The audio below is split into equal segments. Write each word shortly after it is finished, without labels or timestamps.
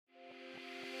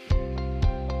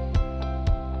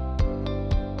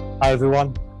Hi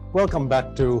everyone, welcome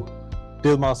back to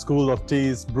Dilmah School of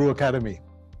Tea's Brew Academy.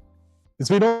 It's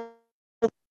been over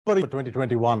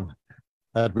 2021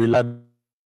 that we led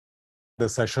the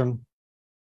session,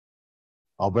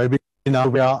 our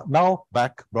webinar. We are now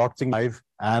back broadcasting live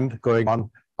and going on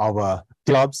our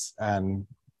clubs and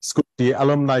school tea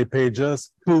alumni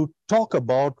pages to talk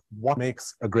about what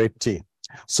makes a great tea.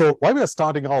 So while we are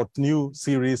starting out new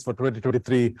series for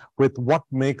 2023 with what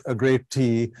makes a great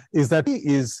tea, is that tea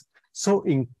is so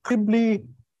incredibly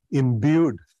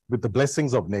imbued with the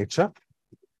blessings of nature.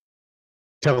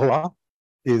 Terroir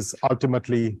is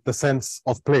ultimately the sense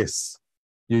of place.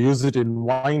 You use it in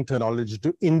wine terminology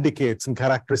to indicate some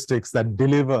characteristics that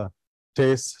deliver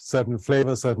taste, certain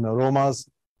flavors, certain aromas.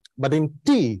 But in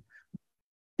tea,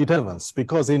 it happens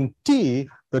because in tea,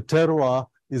 the terroir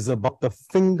is about the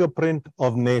fingerprint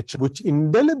of nature, which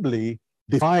indelibly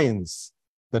defines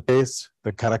the taste,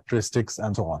 the characteristics,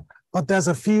 and so on. But there's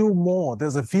a few more.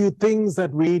 There's a few things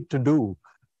that we need to do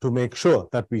to make sure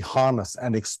that we harness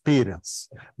and experience.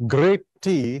 Great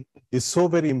tea is so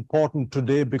very important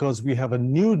today because we have a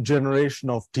new generation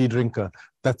of tea drinker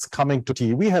that's coming to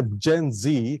tea. We have Gen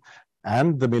Z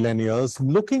and the millennials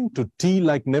looking to tea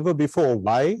like never before.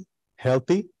 Why?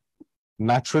 Healthy,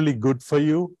 naturally good for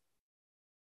you,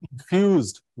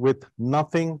 infused with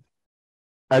nothing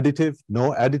additive,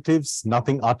 no additives,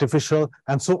 nothing artificial,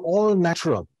 and so all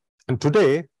natural. And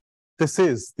today, this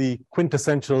is the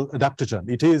quintessential adaptogen.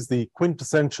 It is the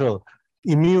quintessential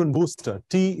immune booster.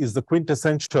 Tea is the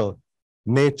quintessential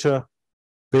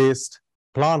nature-based,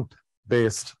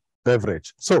 plant-based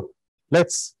beverage. So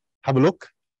let's have a look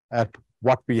at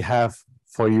what we have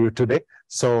for you today.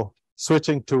 So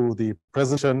switching to the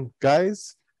presentation,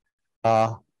 guys,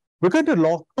 we're going to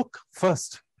look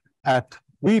first at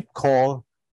what we call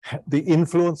the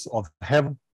influence of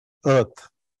heaven, earth,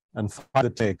 and fire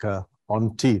taker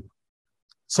on tea.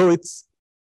 So it's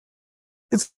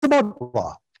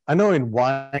about, I know in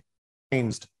wine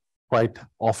quite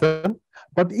often,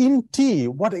 but in tea,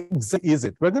 what exactly is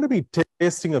it? We're going to be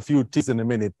tasting a few teas in a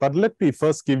minute, but let me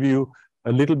first give you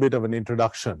a little bit of an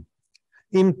introduction.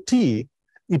 In tea,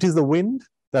 it is the wind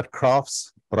that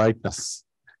crafts brightness.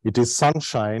 It is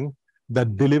sunshine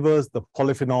that delivers the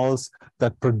polyphenols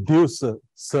that produce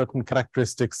certain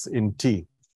characteristics in tea.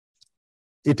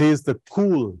 It is the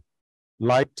cool,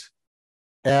 light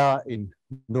air in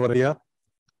Noria,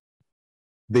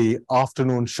 the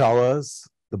afternoon showers,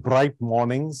 the bright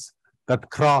mornings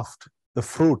that craft the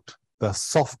fruit, the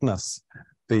softness,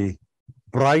 the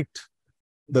bright,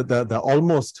 the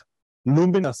almost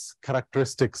luminous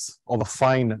characteristics of a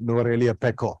fine Norelia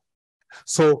Peco.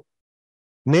 So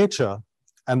nature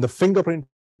and the fingerprint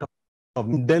of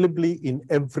indelibly in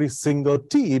every single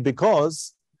tea,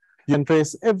 because you can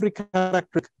trace every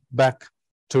character back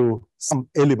to some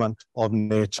element of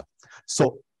nature.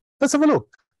 So let's have a look.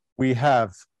 We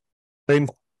have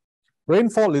rainfall.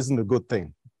 Rainfall isn't a good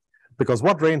thing because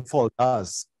what rainfall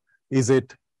does is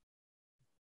it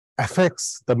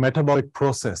affects the metabolic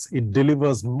process. It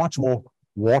delivers much more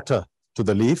water to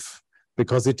the leaf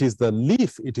because it is the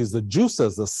leaf, it is the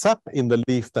juices, the sap in the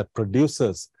leaf that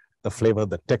produces the flavor,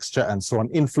 the texture, and so on,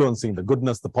 influencing the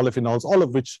goodness, the polyphenols, all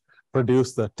of which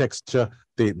produce the texture,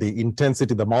 the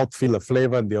intensity, the mouthfeel, the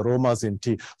flavor, and the aromas in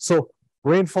tea. So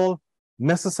rainfall,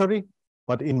 necessary,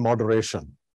 but in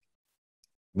moderation.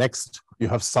 Next, you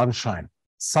have sunshine.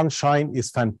 Sunshine is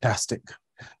fantastic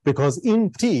because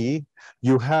in tea,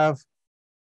 you have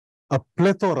a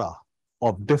plethora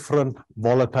of different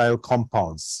volatile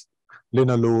compounds,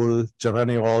 linalool,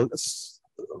 geraniol,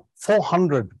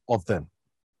 400 of them.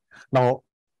 Now,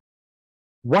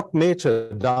 what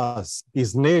nature does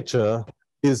is nature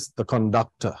is the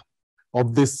conductor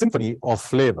of this symphony of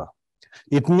flavor.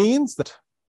 It means that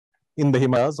in the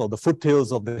Himalayas or the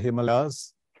foothills of the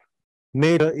Himalayas,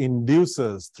 nature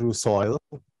induces through soil,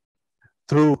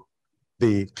 through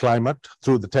the climate,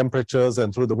 through the temperatures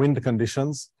and through the wind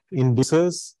conditions,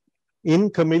 induces in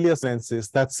Camellia sinensis,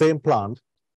 that same plant,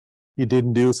 it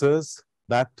induces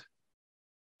that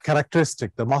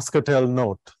characteristic, the muscatel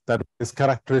note that is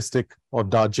characteristic of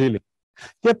Darjeeling.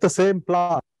 Yet the same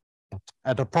plant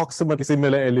at approximately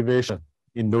similar elevation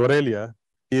in Norelia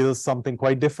yields something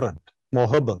quite different, more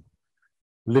herbal,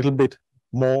 a little bit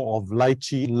more of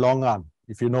lychee, longan,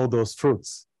 if you know those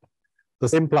fruits. The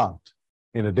same plant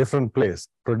in a different place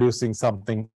producing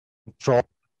something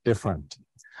different.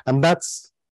 And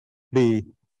that's the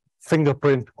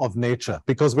fingerprint of nature,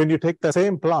 because when you take the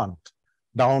same plant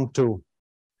down to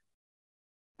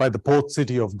by the port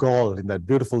city of Gaul, in that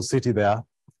beautiful city there,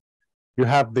 you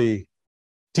have the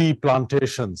tea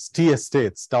plantations, tea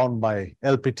estates down by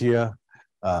El Pitia,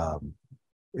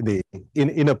 the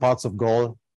inner parts of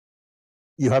Gaul,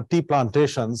 you have tea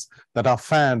plantations that are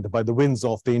fanned by the winds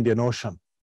of the Indian Ocean.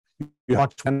 You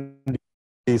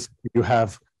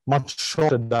have much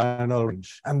shorter diurnal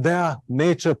range. And there,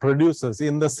 nature produces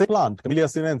in the same plant, Camellia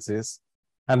sinensis,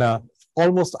 and an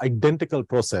almost identical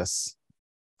process,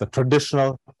 the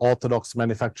traditional orthodox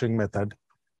manufacturing method,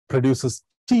 produces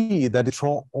tea that is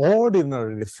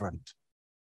extraordinarily different.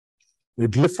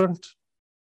 It's different,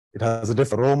 it has a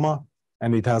different aroma,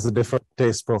 and it has a different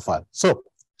taste profile. So,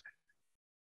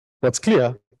 what's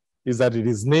clear is that it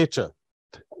is nature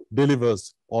that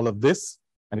delivers all of this,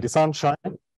 and it is sunshine,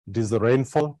 it is the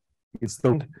rainfall, it's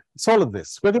the wind, it's all of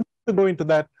this. We're going to go into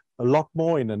that a lot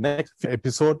more in the next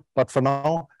episode, but for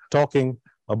now, talking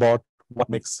about what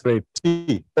makes great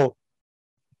tea. So,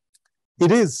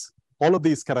 it is all of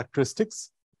these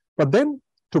characteristics, but then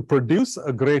to produce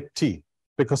a great tea,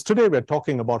 because today we're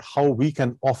talking about how we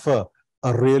can offer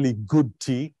a really good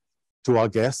tea to our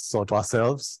guests or to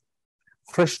ourselves.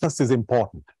 Freshness is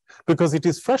important because it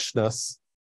is freshness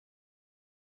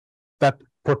that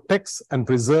protects and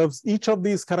preserves each of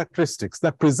these characteristics,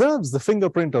 that preserves the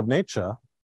fingerprint of nature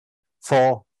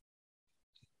for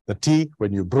the tea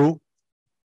when you brew,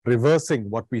 reversing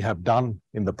what we have done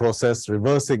in the process,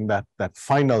 reversing that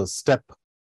final step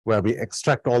where we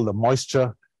extract all the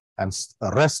moisture and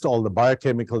arrest all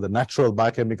the natural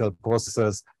biochemical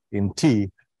processes in tea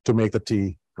to make the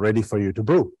tea ready for you to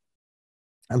brew.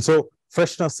 And so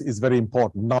freshness is very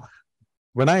important. Now,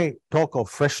 when I talk of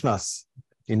freshness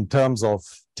in terms of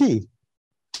tea,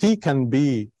 tea can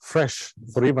be fresh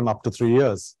for even up to 3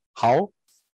 years. How?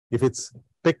 If it's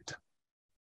picked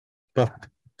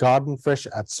garden fresh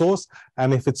at source,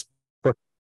 and if it's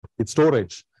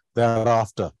storage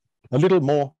thereafter. A little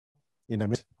more in a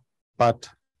minute, but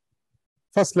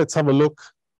first let's have a look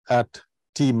at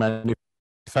tea manufacture.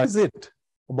 What is it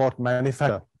about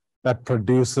manufacture that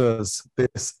produces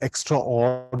this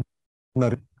extraordinary?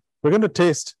 We're going to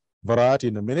taste variety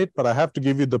in a minute, but I have to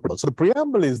give you the preamble. So the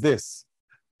preamble is this: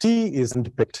 tea is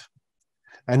handpicked,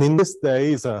 and in this there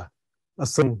is a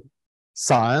certain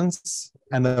science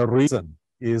and a reason,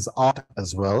 is art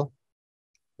as well.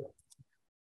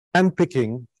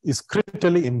 Handpicking is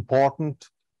critically important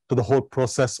to the whole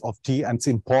process of tea, and it's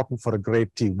important for a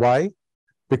great tea. Why?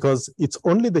 Because it's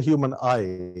only the human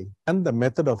eye and the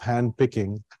method of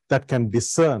handpicking that can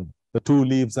discern the two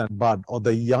leaves and bud, or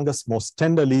the youngest, most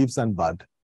tender leaves and bud,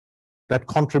 that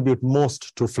contribute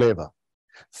most to flavor.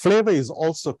 Flavor is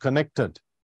also connected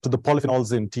to the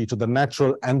polyphenols in tea, to the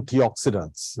natural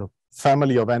antioxidants, the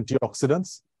family of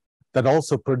antioxidants that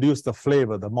also produce the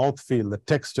flavor, the mouthfeel, the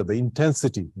texture, the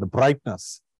intensity, the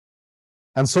brightness.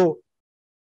 And so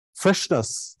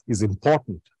freshness is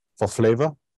important for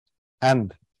flavor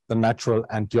and the natural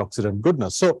antioxidant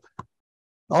goodness. So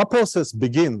our process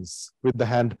begins with the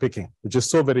hand picking, which is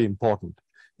so very important.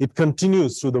 It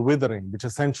continues through the withering, which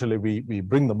essentially we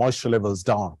bring the moisture levels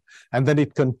down. And then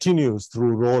it continues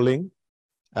through rolling,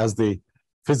 as the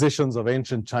physicians of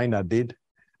ancient China did.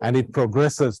 And it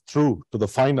progresses through to the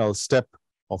final step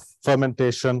of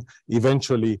fermentation,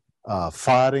 eventually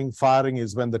firing. Firing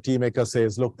is when the tea maker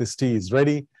says, look, this tea is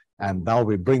ready. And now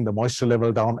we bring the moisture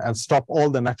level down and stop all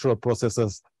the natural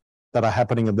processes that are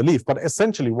happening in the leaf. But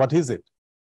essentially, what is it?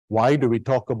 Why do we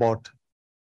talk about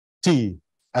tea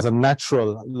as a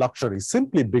natural luxury?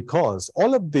 Simply because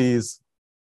all of these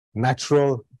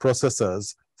natural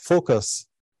processes focus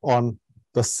on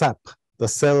the sap, the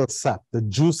cell sap, the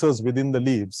juices within the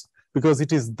leaves, because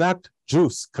it is that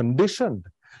juice conditioned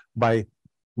by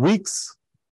weeks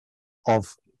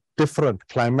of different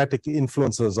climatic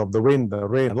influences of the wind, the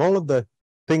rain, and all of the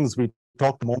things we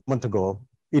talked a moment ago.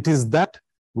 It is that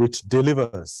which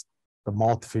delivers the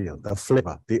mouthfeel, the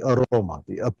flavor, the aroma,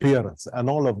 the appearance, and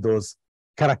all of those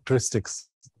characteristics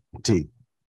of tea.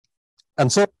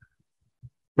 And so,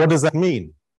 what does that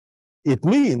mean? It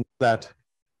means that,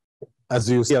 as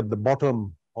you see at the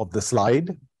bottom of the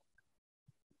slide,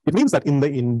 it means that in the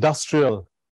industrial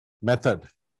method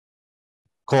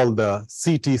called the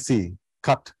CTC,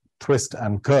 cut, twist,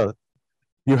 and curl,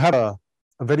 you have a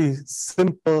very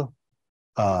simple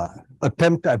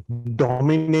attempt at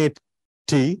dominate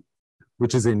tea,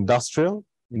 which is industrial,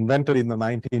 invented in the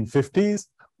 1950s,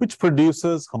 which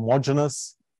produces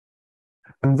homogeneous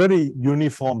and very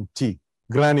uniform tea,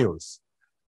 granules,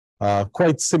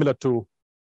 quite similar to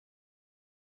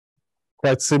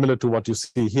what you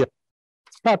see here.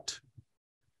 But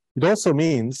it also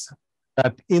means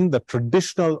that in the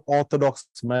traditional orthodox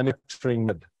manufacturing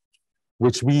method,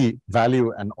 which we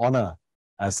value and honor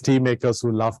as tea makers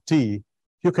who love tea,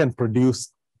 you can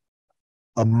produce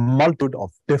a multitude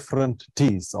of different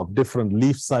teas, of different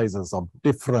leaf sizes, of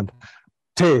different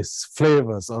tastes,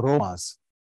 flavors, aromas.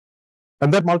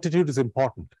 And that multitude is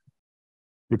important.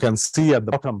 You can see at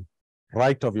the bottom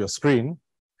right of your screen,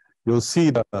 you'll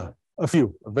see a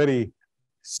very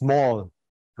small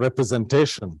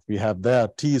representation. We have there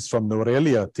teas from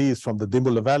Norelia, teas from the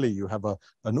Dimbula Valley. You have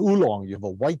an oolong, you have a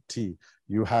white tea,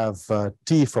 you have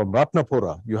tea from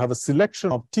Ratnapura. You have a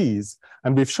selection of teas,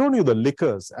 and we've shown you the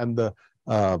liquors and the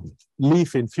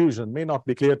leaf infusion. May not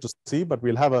be clear to see, but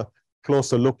we'll have a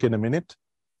closer look in a minute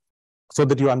so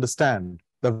that you understand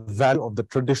the value of the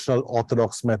traditional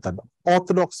orthodox method.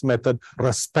 Orthodox method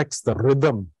respects the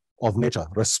rhythm of nature,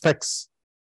 respects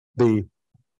the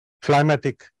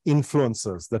climatic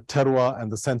influences, the terroir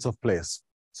and the sense of place.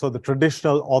 So the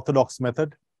traditional orthodox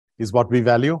method is what we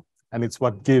value, and it's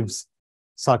what gives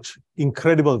such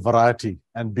incredible variety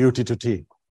and beauty to tea.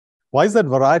 Why is that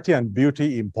variety and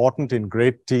beauty important in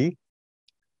great tea?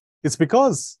 It's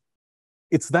because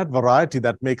it's that variety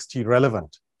that makes tea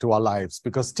relevant to our lives,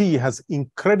 because tea has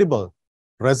incredible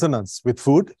resonance with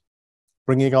food,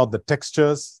 bringing out the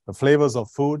textures, the flavors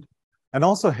of food, and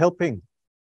also helping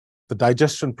the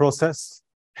digestion process,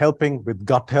 helping with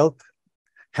gut health,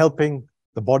 helping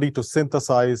the body to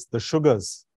synthesize the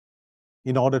sugars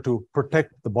in order to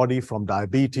protect the body from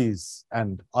diabetes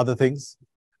and other things.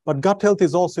 But gut health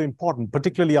is also important,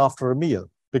 particularly after a meal,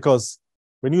 because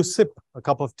when you sip a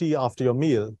cup of tea after your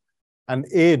meal and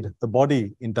aid the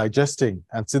body in digesting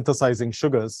and synthesizing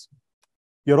sugars,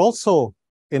 you're also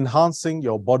enhancing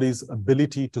your body's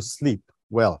ability to sleep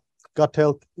well. Gut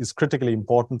health is critically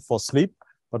important for sleep,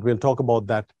 but we'll talk about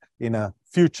that in a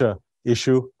future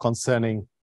issue concerning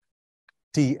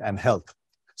tea and health.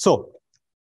 So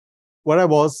where I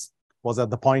was at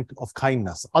the point of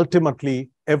kindness. Ultimately,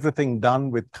 everything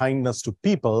done with kindness to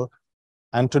people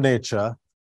and to nature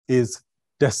is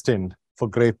destined for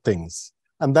great things.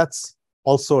 And that's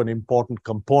also an important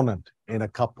component in a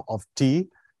cup of tea,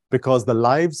 because the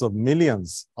lives of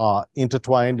millions are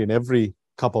intertwined in every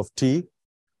cup of tea.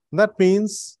 And that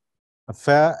means a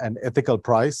fair and ethical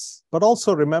price, but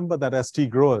also remember that as tea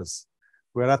growers,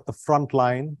 we're at the front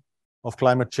line of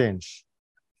climate change.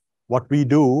 What we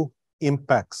do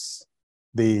impacts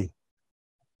the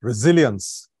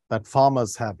resilience that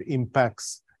farmers have,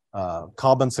 impacts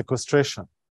carbon sequestration,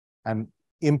 and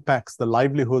impacts the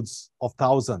livelihoods of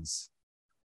thousands.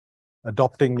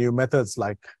 Adopting new methods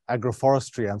like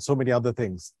agroforestry and so many other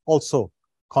things also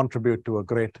contribute to a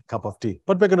great cup of tea.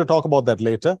 But we're going to talk about that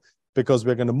later, because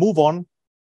we're going to move on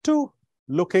to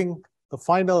looking the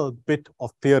final bit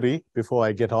of theory before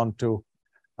I get on to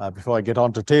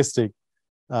tasting.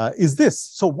 Is this.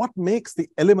 So what makes the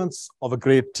elements of a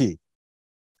great tea?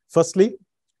 Firstly,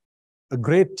 a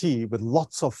great tea with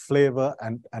lots of flavor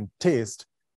and taste,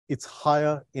 it's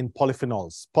higher in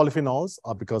polyphenols. Polyphenols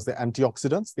are because they're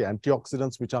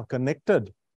antioxidants which are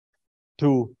connected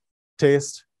to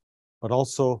taste, but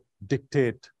also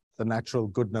dictate the natural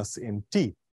goodness in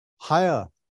tea. Higher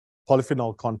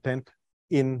polyphenol content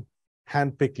in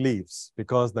hand-picked leaves,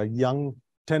 because the young,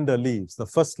 tender leaves, the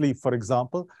first leaf, for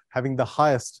example, having the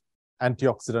highest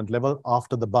antioxidant level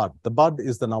after the bud. The bud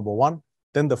is the number one,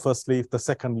 then the first leaf, the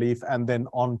second leaf, and then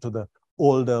on to the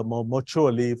older, more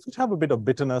mature leaves, which have a bit of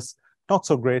bitterness, not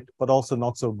so great, but also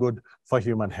not so good for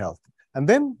human health. And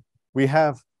then we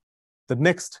have the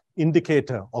next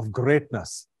indicator of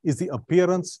greatness is the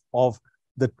appearance of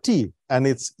the tea and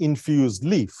its infused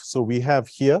leaf. So we have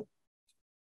here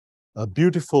a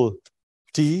beautiful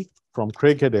tea from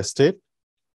Craighead Estate.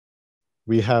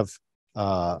 We have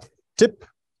tip.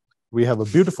 We have a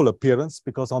beautiful appearance,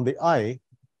 because on the eye,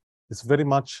 it's very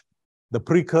much the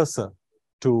precursor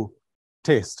to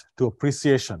taste, to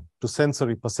appreciation, to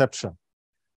sensory perception.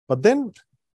 But then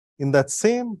in that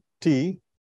same tea,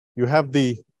 you have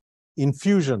the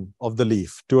infusion of the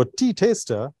leaf. To a tea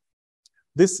taster,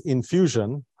 this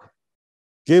infusion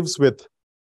gives with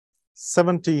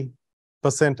 70%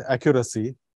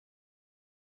 accuracy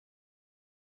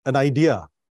an idea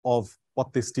of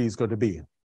what this tea is going to be.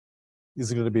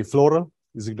 Is it going to be floral?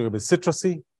 Is it going to be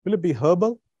citrusy? Will it be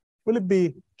herbal? Will it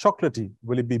be chocolatey?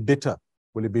 Will it be bitter?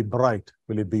 Will it be bright?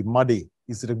 Will it be muddy?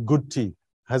 Is it a good tea?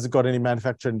 Has it got any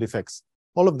manufacturing defects?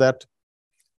 All of that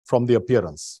from the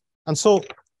appearance. And so,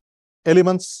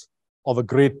 elements of a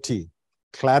great tea.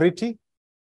 Clarity.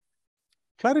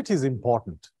 Clarity is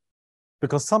important,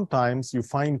 because sometimes you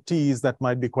find teas that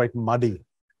might be quite muddy,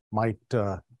 might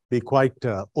be quite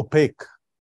opaque.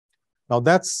 Now,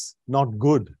 that's not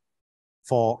good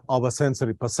for our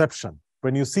sensory perception.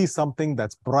 When you see something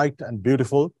that's bright and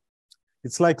beautiful,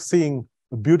 it's like seeing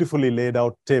a beautifully laid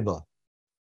out table.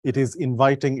 it is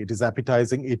inviting, it is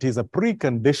appetizing, it is a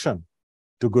precondition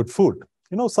to good food.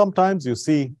 You know, sometimes you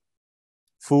see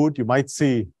food, you might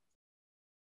see,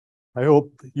 I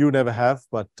hope you never have,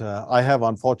 but I have,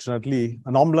 unfortunately,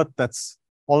 an omelette that's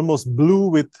almost blue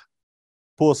with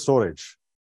poor storage,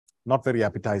 not very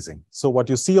appetizing. So what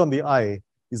you see on the eye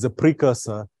is a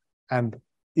precursor, and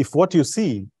if what you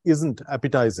see isn't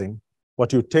appetizing,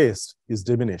 what you taste is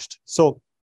diminished. So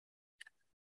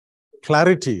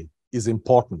clarity is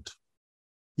important.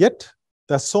 Yet,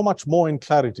 there's so much more in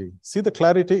clarity. See the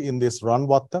clarity in this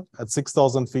ranvatta at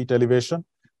 6,000 feet elevation.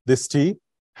 This tea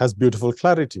has beautiful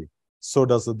clarity. So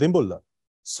does the dimbulla.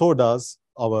 So does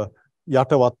our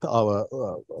yatavatta, our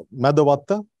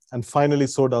madavatta, and finally,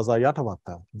 so does our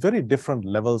yatavatta. Very different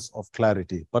levels of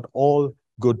clarity, but all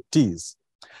good teas.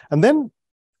 And then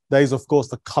there is, of course,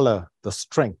 the color, the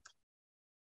strength.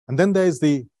 And then there is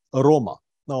the aroma.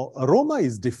 Now, aroma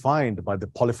is defined by the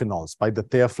polyphenols, by the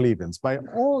theaflavins, by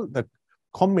all the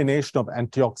combination of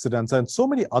antioxidants and so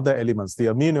many other elements, the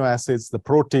amino acids, the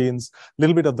proteins, a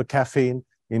little bit of the caffeine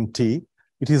in tea.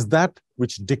 It is that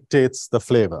which dictates the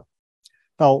flavor.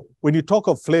 Now, when you talk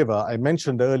of flavor, I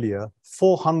mentioned earlier,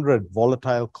 400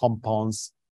 volatile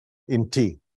compounds in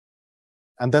tea.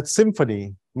 And that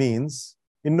symphony means,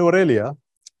 in Norelia,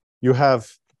 you have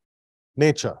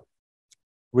nature,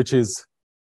 which is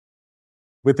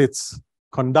with its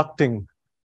conducting,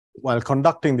 while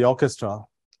conducting the orchestra,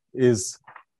 is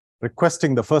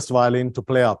requesting the first violin to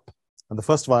play up. And the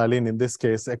first violin, in this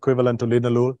case, equivalent to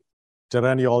linalool,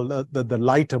 geraniol, the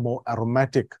lighter, more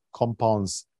aromatic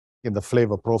compounds in the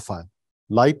flavor profile.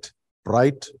 Light,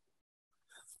 bright,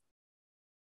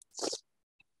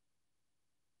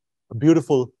 a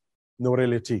beautiful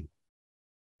Norelia tea.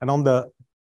 And on the,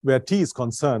 where tea is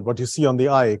concerned, what you see on the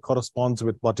eye corresponds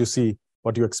with what you see,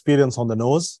 what you experience on the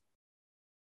nose.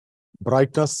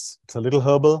 Brightness, it's a little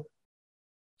herbal,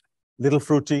 little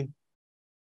fruity,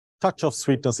 touch of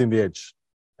sweetness in the edge.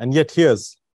 And yet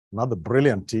here's another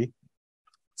brilliant tea.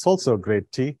 It's also a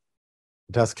great tea.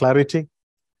 It has clarity,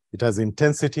 it has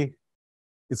intensity,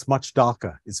 it's much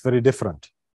darker, it's very different.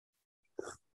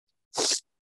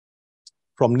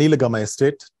 From Nilagama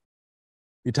estate,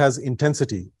 it has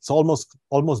intensity. It's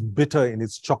almost bitter in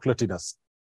its chocolatiness.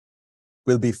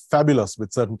 Will be fabulous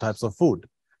with certain types of food,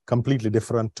 completely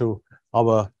different to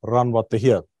our ranvatta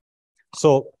here.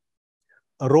 So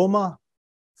aroma,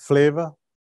 flavor,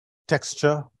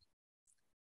 texture,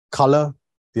 color,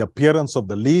 the appearance of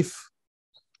the leaf,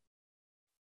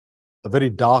 a very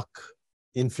dark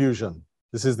infusion.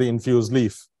 This is the infused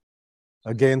leaf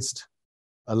against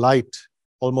a light,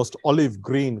 almost olive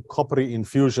green, coppery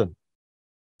infusion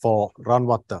for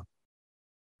ranvatta.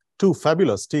 Two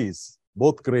fabulous teas,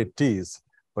 both great teas,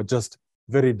 but just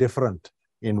very different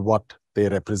in what they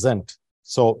represent.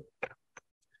 So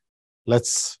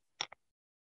let's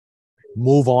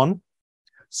move on.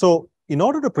 So in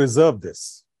order to preserve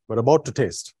this, we're about to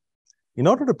taste. In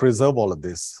order to preserve all of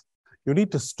this, you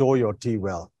need to store your tea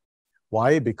well.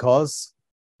 Why? Because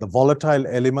the volatile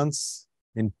elements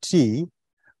in tea,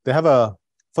 they have a,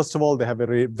 first of all, they have a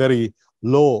very, very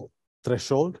low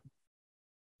threshold.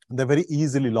 They're very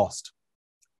easily lost.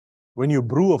 When you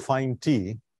brew a fine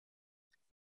tea,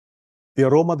 the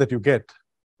aroma that you get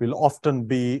will often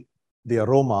be the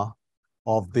aroma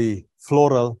of the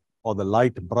floral or the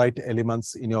light, bright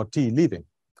elements in your tea leaving.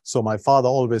 So my father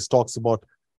always talks about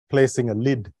placing a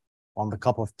lid on the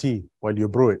cup of tea while you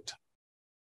brew it.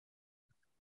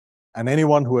 And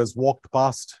anyone who has walked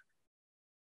past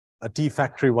a tea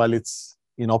factory while it's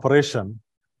in operation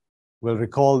will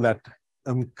recall that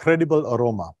incredible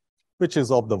aroma, which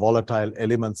is of the volatile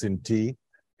elements in tea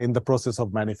in the process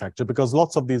of manufacture, because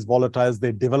lots of these volatiles,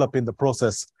 they develop in the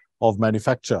process of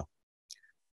manufacture.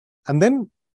 And then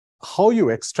how you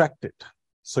extract it.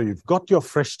 So you've got your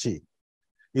fresh tea.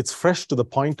 It's fresh to the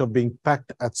point of being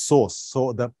packed at source.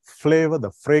 So the flavor,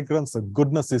 the fragrance, the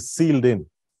goodness is sealed in.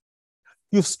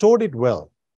 You've stored it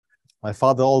well. My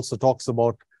father also talks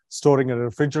about storing in a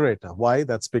refrigerator. Why?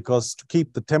 That's because to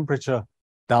keep the temperature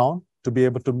down, to be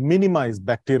able to minimize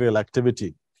bacterial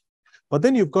activity. But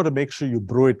then you've got to make sure you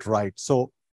brew it right.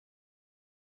 So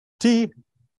tea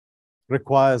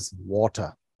requires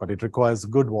water, but it requires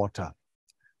good water.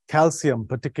 Calcium,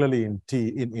 particularly in tea,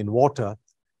 in water,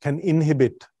 can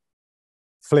inhibit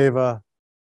flavor,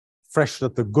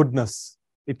 freshness, the goodness.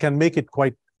 It can make it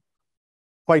quite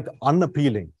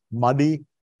unappealing, muddy,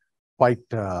 quite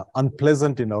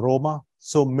unpleasant in aroma.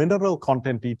 So mineral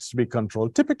content needs to be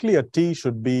controlled. Typically, a tea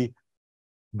should be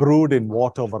brewed in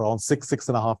water of around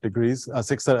 6.5 degrees,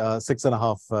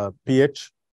 6.5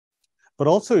 pH. but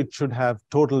also it should have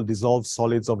total dissolved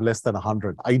solids of less than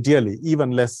 100. Ideally, even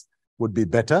less would be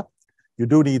better. You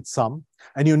do need some,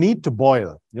 and you need to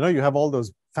boil. You know, you have all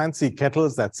those fancy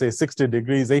kettles that say 60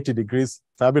 degrees, 80 degrees,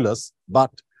 fabulous,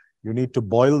 but you need to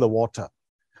boil the water.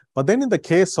 But then in the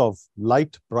case of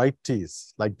light, bright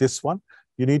teas like this one,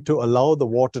 you need to allow the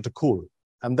water to cool.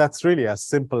 And that's really as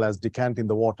simple as decanting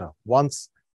the water once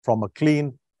from a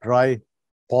clean, dry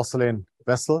porcelain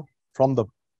vessel from the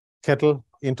kettle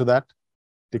into that.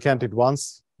 Decant it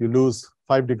once, you lose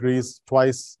 5 degrees,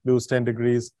 twice, lose 10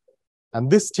 degrees.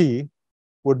 And this tea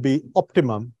would be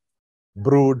optimum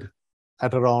brewed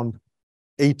at around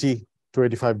 80 to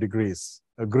 85 degrees.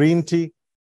 A green tea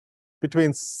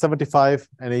between 75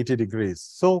 and 80 degrees.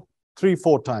 So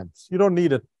 3-4 times. You don't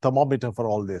need a thermometer for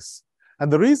all this.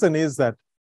 And the reason is that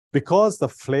because the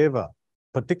flavor,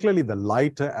 particularly the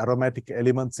lighter aromatic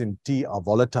elements in tea, are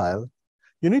volatile,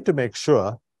 you need to make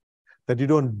sure that you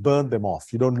don't burn them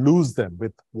off. You don't lose them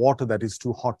with water that is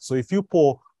too hot. So if you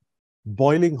pour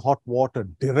boiling hot water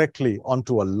directly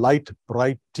onto a light,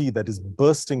 bright tea that is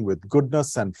bursting with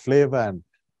goodness and flavor and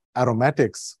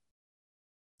aromatics,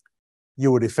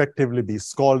 you would effectively be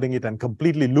scalding it and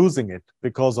completely losing it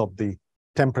because of the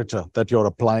temperature that you're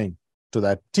applying to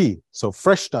that tea. So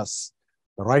freshness,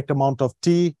 the right amount of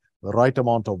tea, the right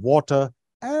amount of water,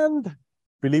 and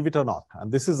believe it or not,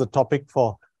 and this is a topic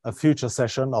for a future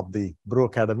session of the Brew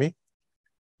Academy,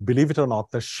 believe it or not,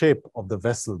 the shape of the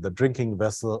vessel, the drinking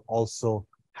vessel, also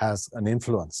has an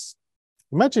influence.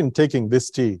 Imagine taking this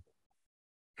tea,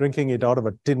 drinking it out of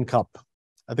a tin cup.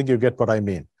 I think you get what I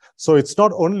mean. So it's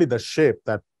not only the shape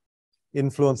that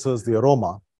influences the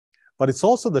aroma, but it's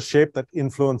also the shape that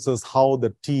influences how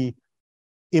the tea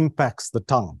impacts the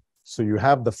tongue. So you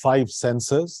have the 5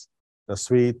 senses, the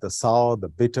sweet, the sour, the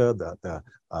bitter, the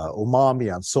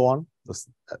umami, and so on.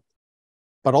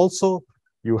 But also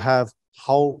you have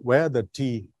where the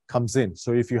tea comes in.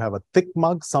 So if you have a thick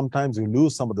mug, sometimes you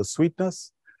lose some of the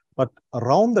sweetness, but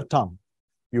around the tongue,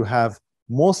 you have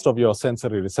most of your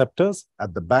sensory receptors.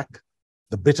 At the back,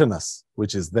 the bitterness,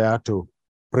 which is there to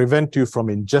prevent you from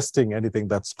ingesting anything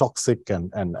that's toxic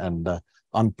and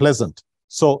unpleasant.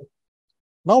 So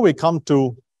now we come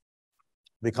to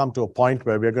a point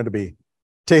where we're going to be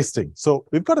tasting. So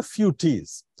we've got a few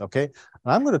teas, okay?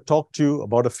 And I'm going to talk to you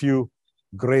about a few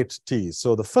great teas.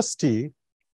 So the first tea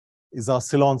is our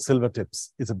Ceylon Silvertips.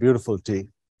 It's a beautiful tea,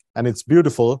 and it's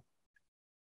beautiful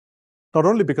not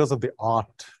only because of the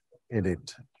art in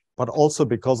it, but also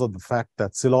because of the fact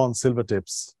that Ceylon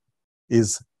Silvertips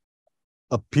is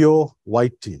a pure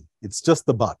white tea. It's just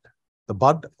the bud. The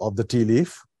bud of the tea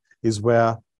leaf is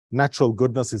where natural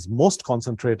goodness is most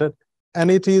concentrated, and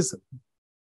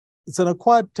it's an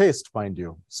acquired taste, mind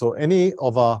you. So any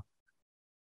of our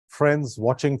friends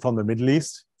watching from the Middle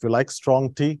East, if you like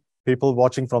strong tea, people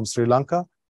watching from Sri Lanka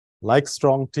like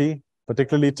strong tea,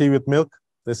 particularly tea with milk,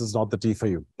 this is not the tea for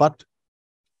you. But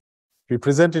we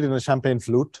present it in a champagne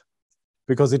flute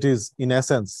because it is, in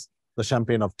essence, the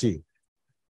champagne of tea.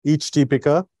 Each tea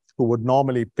picker, who would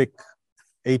normally pick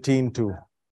 18 to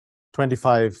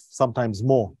 25, sometimes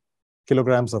more,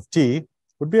 kilograms of tea,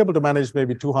 would be able to manage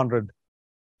maybe 200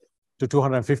 to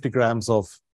 250 grams of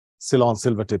Ceylon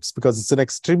Silvertips, because it's an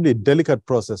extremely delicate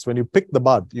process. When you pick the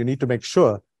bud, you need to make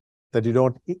sure that you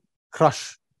don't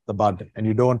crush the bud and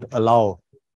you don't allow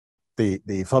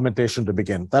the fermentation to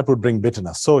begin. That would bring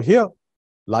bitterness. So here,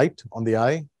 light on the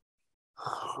eye,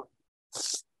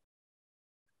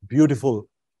 beautiful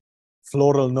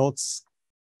floral notes,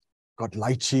 got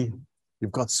lychee,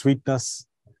 you've got sweetness,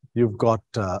 you've got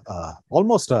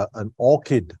almost an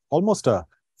orchid, almost a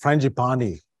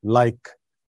frangipani-like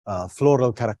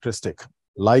floral characteristic.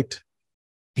 Light,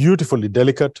 beautifully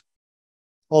delicate,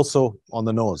 also on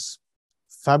the nose.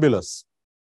 Fabulous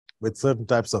with certain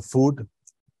types of food, a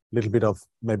little bit of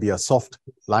maybe a soft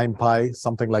lime pie,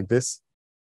 something like this,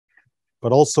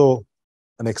 but also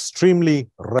an extremely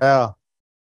rare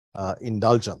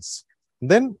indulgence. And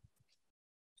then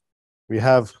we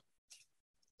have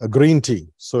a green tea.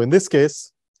 So in this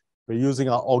case, we're using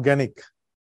our organic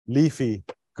leafy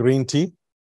green tea.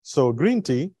 So green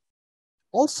tea,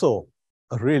 also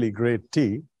a really great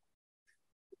tea,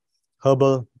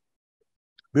 herbal,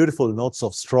 beautiful notes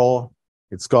of straw.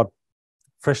 It's got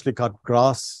freshly cut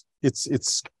grass.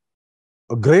 It's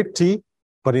a great tea,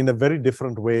 but in a very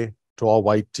different way to our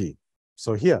white tea.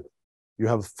 So here you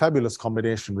have a fabulous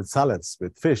combination with salads,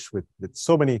 with fish, with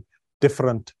so many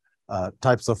different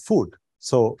types of food.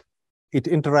 So it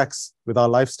interacts with our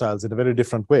lifestyles in a very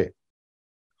different way.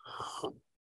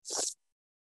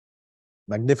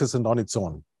 Magnificent on its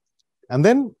own. And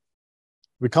then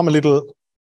we come a little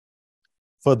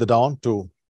further down to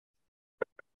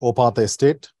Opata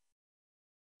estate.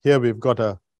 Here we've got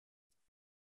a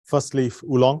first leaf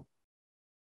oolong.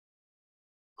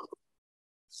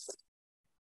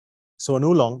 So an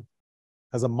oolong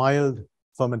has a mild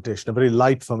fermentation, a very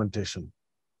light fermentation.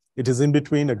 It is in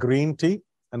between a green tea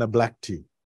and a black tea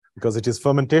because it is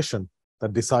fermentation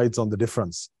that decides on the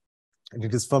difference. And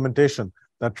it is fermentation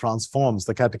that transforms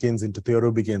the catechins into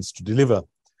theorubicanes to deliver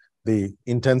the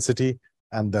intensity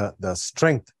and the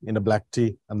strength in a black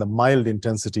tea and the mild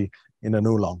intensity in an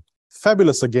oolong.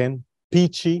 Fabulous again,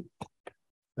 peachy,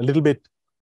 a little bit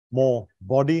more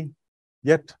body,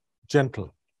 yet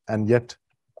gentle and yet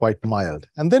quite mild.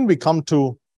 And then we come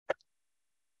to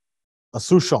a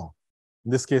souchong,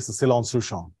 in this case, a Ceylon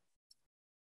souchong.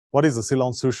 What is a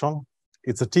Ceylon souchong?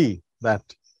 It's a tea that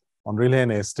on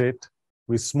Rilhene estate,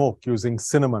 we smoke using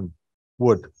cinnamon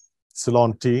wood,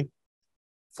 Ceylon tea,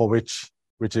 for which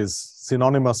is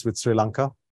synonymous with Sri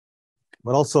Lanka,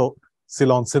 but also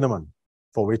Ceylon cinnamon,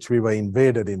 for which we were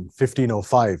invaded in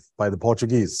 1505 by the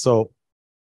Portuguese. So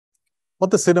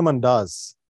what the cinnamon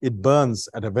does, it burns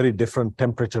at a very different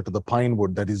temperature to the pine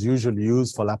wood that is usually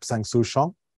used for lapsang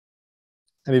souchong.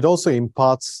 And it also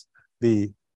imparts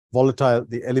the volatile,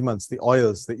 the elements, the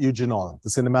oils, the eugenol, the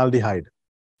cinnamaldehyde,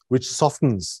 which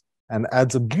softens and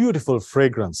adds a beautiful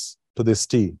fragrance to this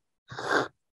tea.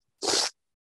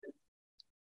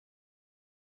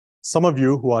 Some of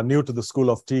you who are new to the School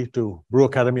of Tea, to Brew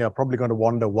Academy, are probably going to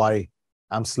wonder why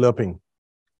I'm slurping.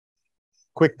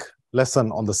 Quick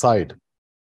lesson on the side.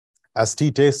 As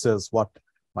tea tasters, what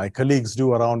my colleagues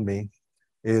do around me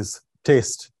is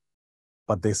taste,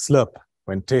 but they slurp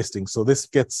when tasting. So this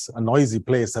gets a noisy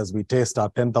place as we taste our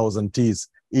 10,000 teas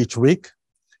each week.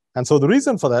 And so the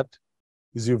reason for that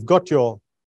is you've got your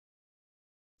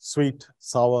sweet,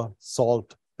 sour,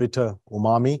 salt, bitter,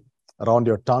 umami around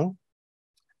your tongue,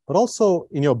 but also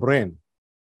in your brain,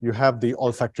 you have the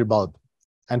olfactory bulb.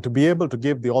 And to be able to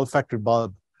give the olfactory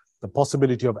bulb the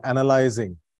possibility of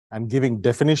analyzing and giving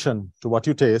definition to what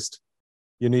you taste,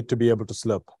 you need to be able to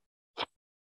slurp.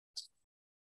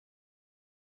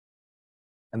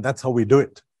 And that's how we do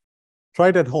it. Try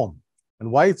it at home.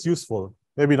 And why it's useful,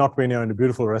 maybe not when you're in a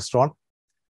beautiful restaurant,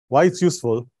 why it's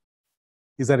useful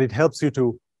is that it helps you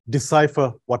to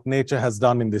decipher what nature has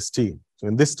done in this tea. So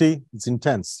in this tea, it's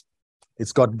intense.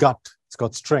 It's got gut, it's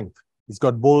got strength, it's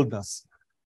got boldness.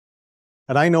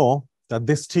 And I know that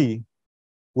this tea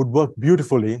would work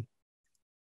beautifully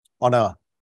on a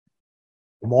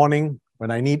morning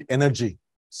when I need energy,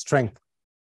 strength,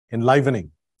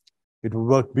 enlivening. It would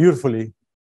work beautifully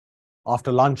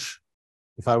after lunch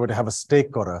if I were to have a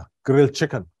steak or a grilled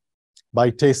chicken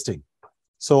by tasting.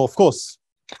 So, of course,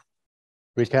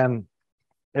 we can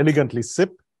elegantly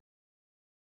sip,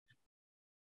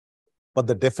 but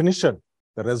the definition,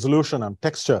 the resolution and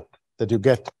texture that you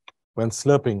get when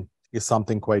slurping is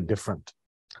something quite different.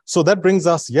 So that brings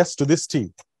us, yes, to this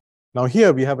tea. Now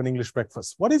here we have an English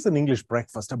breakfast. What is an English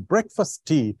breakfast? A breakfast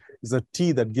tea is a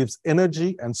tea that gives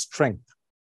energy and strength.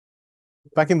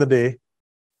 Back in the day,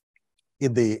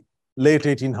 in the late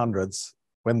 1800s,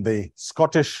 when the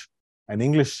Scottish and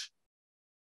English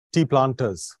tea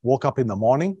planters woke up in the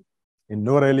morning in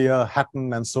Nuwara,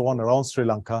 Hatton, and so on around Sri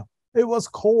Lanka, it was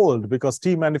cold because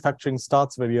tea manufacturing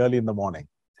starts very early in the morning.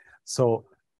 So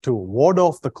to ward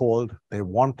off the cold, they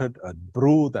wanted a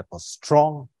brew that was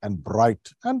strong and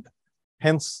bright, and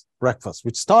hence breakfast,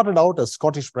 which started out as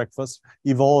Scottish breakfast,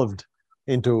 evolved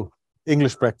into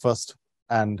English breakfast,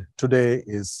 and today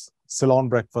is Ceylon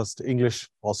breakfast, English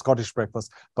or Scottish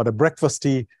breakfast. But a breakfast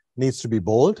tea needs to be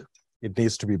bold, it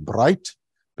needs to be bright,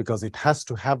 because it has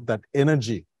to have that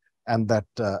energy and that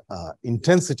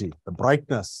intensity, the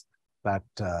brightness that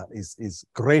is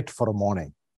great for a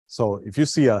morning. So if you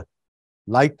see a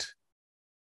light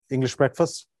English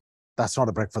breakfast, that's not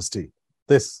a breakfast tea.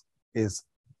 This is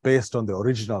based on the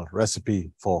original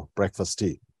recipe for breakfast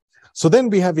tea. So then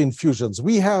we have infusions.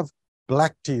 We have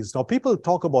black teas. Now people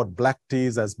talk about black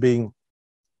teas as being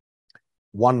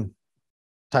one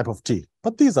type of tea,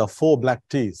 but these are 4 black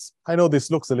teas. I know this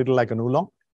looks a little like an oolong,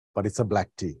 but it's a black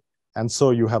tea. And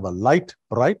so you have a light,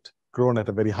 bright, grown at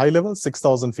a very high level,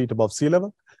 6,000 feet above sea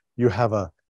level. You have a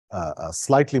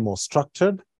slightly more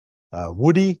structured,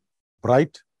 woody,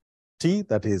 bright tea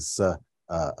that is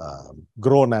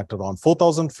grown at around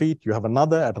 4,000 feet. You have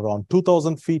another at around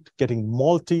 2,000 feet, getting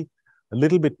malty, a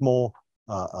little bit more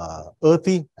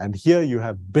earthy. And here you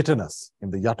have bitterness in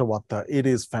the Yatavata. It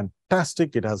is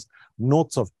fantastic. It has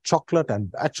notes of chocolate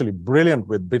and actually brilliant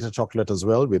with bitter chocolate as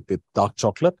well, with dark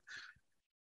chocolate.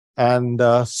 And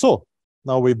so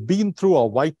now we've been through our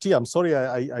white tea. I'm sorry,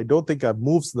 I don't think I've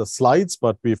moved the slides,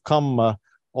 but we've come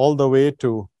all the way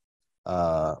to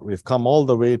We've come all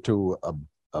the way to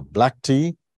a black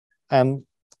tea. And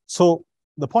so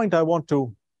the point I want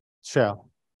to share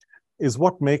is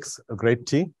what makes a great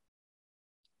tea.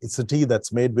 It's a tea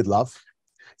that's made with love.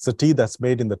 It's a tea that's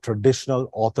made in the traditional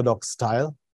orthodox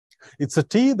style. It's a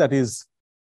tea that is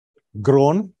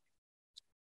grown,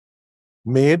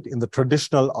 made in the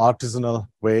traditional artisanal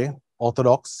way,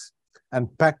 orthodox,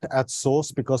 and packed at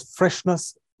source, because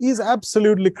freshness is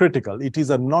absolutely critical. It is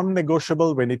a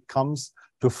non-negotiable when it comes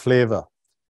to flavor,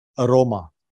 aroma,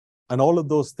 and all of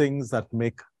those things that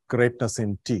make greatness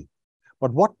in tea.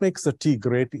 But what makes a tea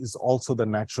great is also the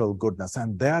natural goodness.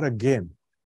 And there again,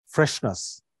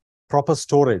 freshness, proper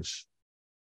storage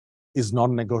is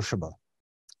non-negotiable.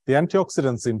 The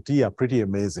antioxidants in tea are pretty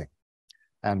amazing.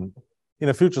 And in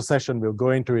a future session, we'll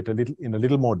go into it in a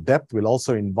little more depth. We'll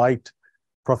also invite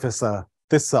Professor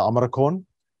Tissa Amarakon,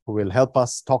 who will help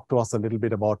us talk to us a little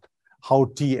bit about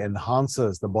how tea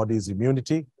enhances the body's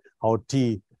immunity, how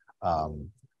tea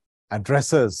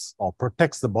addresses or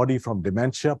protects the body from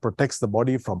dementia, protects the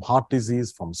body from heart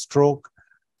disease, from stroke,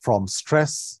 from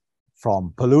stress,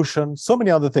 from pollution, so many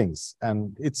other things.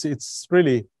 And it's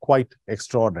really quite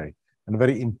extraordinary and a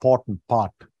very important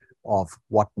part of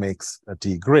what makes a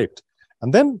tea great.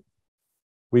 And then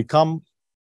we come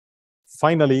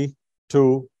finally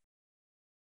to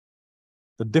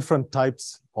the different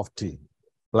types of tea,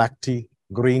 black tea,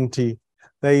 green tea.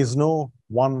 There is no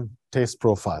one taste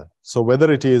profile. So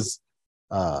whether it is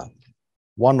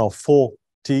one of 4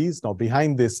 teas, now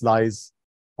behind this lies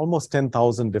almost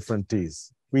 10,000 different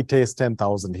teas. We taste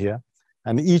 10,000 here,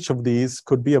 and each of these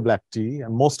could be a black tea,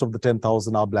 and most of the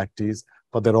 10,000 are black teas,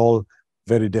 but they're all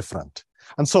very different.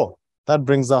 And so that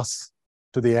brings us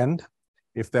to the end.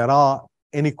 If there are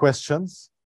any questions,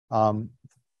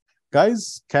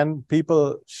 guys, can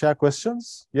people share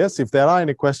questions? Yes, if there are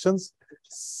any questions,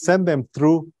 send them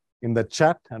through in the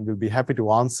chat and we'll be happy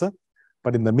to answer.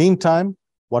 But in the meantime,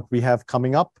 what we have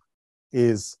coming up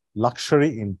is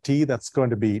luxury in tea. That's going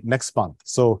to be next month.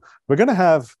 So we're going to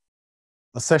have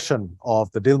a session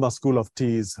of the Dilmah School of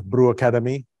Tea's Brew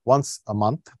Academy once a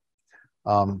month.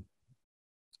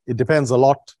 It depends a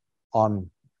lot on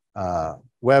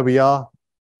where we are,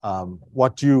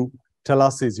 what you tell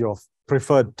us is your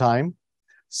preferred time.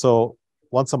 So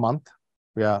once a month,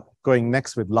 we are going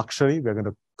next with luxury. We're going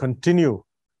to continue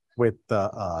with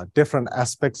different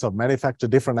aspects of manufacture,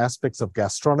 different aspects of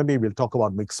gastronomy. We'll talk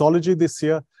about mixology this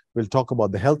year. We'll talk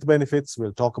about the health benefits.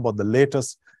 We'll talk about the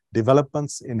latest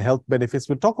developments in health benefits.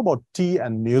 We'll talk about tea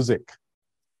and music.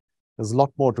 There's a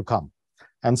lot more to come.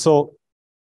 And so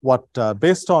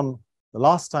based on the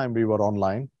last time we were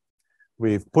online,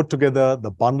 we've put together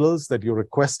the bundles that you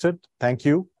requested. Thank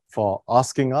you for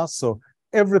asking us. So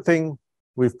everything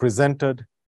we've presented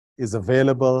is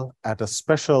available at a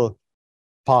special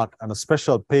part and a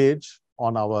special page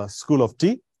on our School of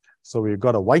Tea. So we've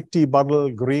got a white tea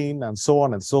bundle, green, and so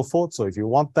on and so forth. So if you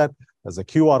want that, there's a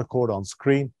QR code on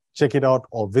screen. Check it out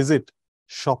or visit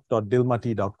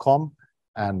shop.dilmahtea.com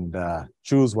and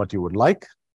choose what you would like.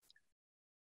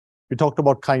 We talked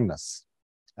about kindness.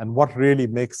 And what really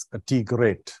makes a tea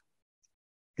great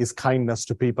is kindness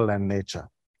to people and nature.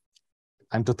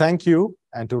 And to thank you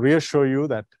and to reassure you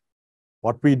that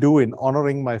what we do in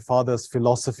honoring my father's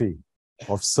philosophy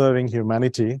of serving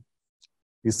humanity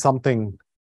is something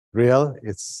real,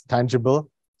 it's tangible,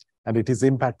 and it is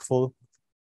impactful.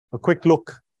 A quick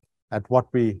look at what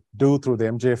we do through the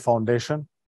MJ Foundation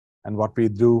and what we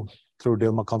do through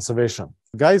Dilmah Conservation.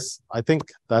 Guys, I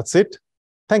think that's it.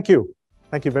 Thank you.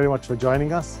 Thank you very much for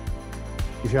joining us.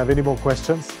 If you have any more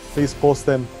questions, please post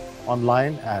them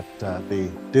online at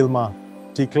the Dilmah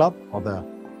Tea Club or the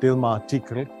Dilmah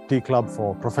Tea Club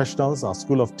for Professionals, our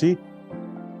School of Tea,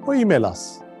 or email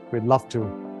us. We'd love to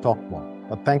talk more.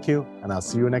 But thank you, and I'll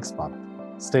see you next month.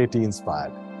 Stay tea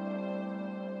inspired.